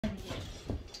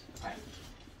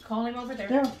Call him over there.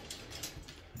 There.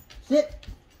 Sit.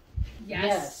 Yes.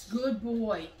 Yes. Good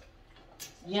boy.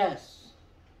 Yes.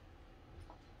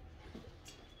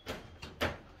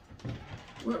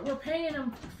 We're paying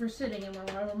them for sitting, and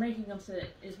why we're making them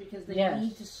sit is because they Yes.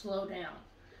 need to slow down.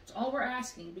 That's all we're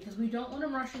asking, because we don't want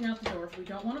them rushing out the doors. We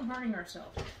don't want them hurting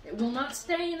ourselves. It will not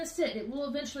stay in a sit. It will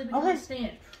eventually become a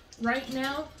stand. Right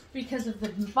now, because of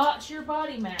your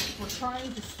body mass, we're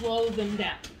trying to slow them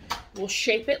down. We'll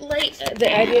shape it late.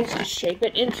 The idea is to shape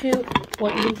it into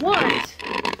what you want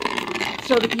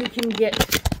so that you can get...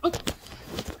 Oh,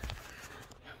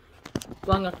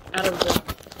 flung out of the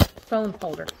phone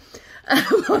holder.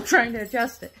 I'm trying to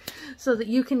adjust it so that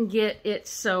you can get it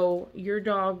so your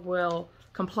dog will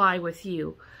comply with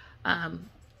you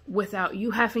without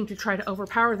you having to try to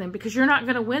overpower them, because you're not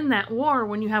going to win that war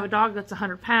when you have a dog that's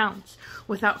 100 pounds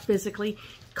without physically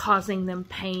causing them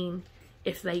pain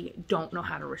if they don't know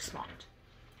how to respond.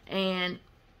 And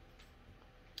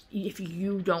if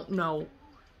you don't know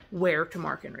where to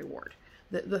mark and reward.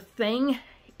 The thing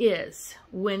is,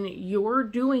 when you're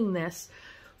doing this,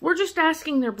 we're just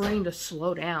asking their brain to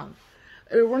slow down.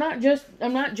 I'm not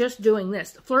just doing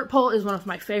this. The flirt pole is one of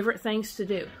my favorite things to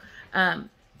do.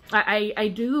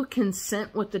 I do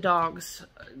consent with the dogs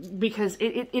because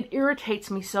it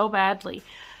irritates me so badly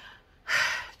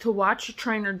to watch a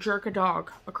trainer jerk a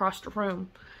dog across the room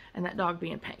and that dog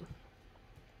be in pain.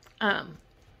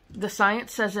 The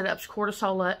science says it ups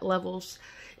cortisol levels.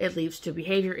 It leads to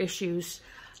behavior issues.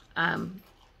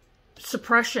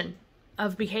 Suppression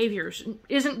of behaviors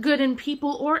isn't good in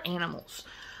people or animals.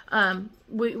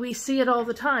 We see it all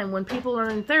the time. When people are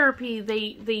in therapy,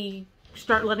 they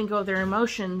start letting go of their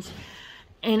emotions,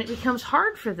 and it becomes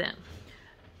hard for them.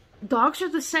 Dogs are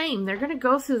the same. They're going to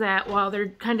go through that while they're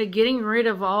kind of getting rid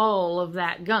of all of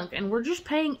that gunk, and we're just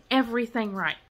paying everything right.